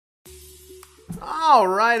All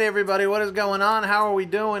right, everybody, what is going on? How are we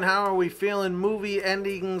doing? How are we feeling? Movie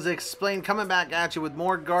Endings Explained, coming back at you with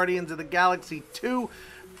more Guardians of the Galaxy 2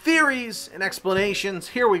 theories and explanations.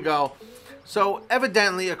 Here we go. So,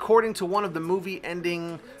 evidently, according to one of the movie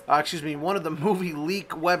one of the movie leak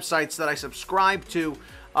websites that I subscribe to,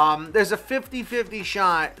 there's a 50-50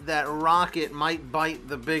 shot that Rocket might bite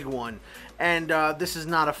the big one. And this is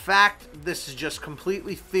not a fact. This is just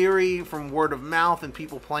completely theory from word of mouth and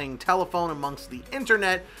people playing telephone amongst the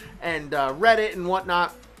internet and Reddit and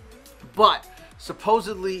whatnot. But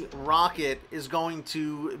supposedly Rocket is going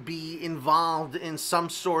to be involved in some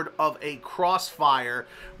sort of a crossfire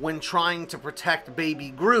when trying to protect Baby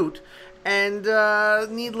Groot. And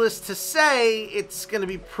needless to say, it's going to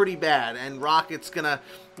be pretty bad. And Rocket's going to,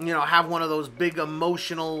 have one of those big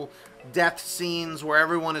emotional death scenes where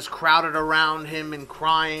everyone is crowded around him and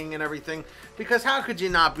crying and everything. Because how could you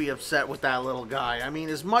not be upset with that little guy? I mean,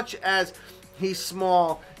 as much as he's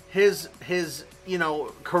small, his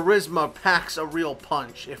charisma packs a real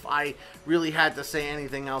punch, if I really had to say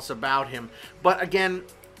anything else about him. But again,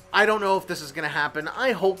 I don't know if this is going to happen.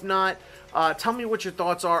 I hope not. Tell me what your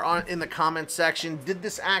thoughts are in the comment section. Did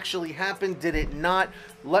this actually happen? Did it not?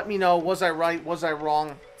 Let me know. Was I right? Was I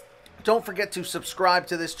wrong? Don't forget to subscribe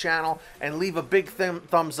to this channel and leave a big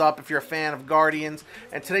thumbs up if you're a fan of Guardians.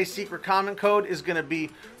 And today's secret comment code is going to be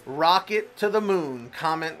Rocket to the Moon.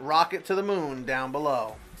 Comment Rocket to the Moon down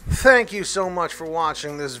below. Thank you so much for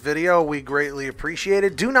watching this video. We greatly appreciate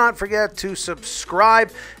it. Do not forget to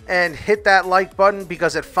subscribe and hit that like button,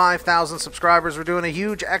 because at 5,000 subscribers, we're doing a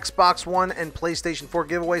huge Xbox One and PlayStation 4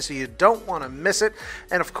 giveaway, so you don't want to miss it.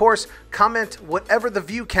 And of course, comment whatever the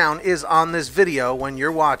view count is on this video when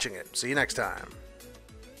you're watching it. See you next time.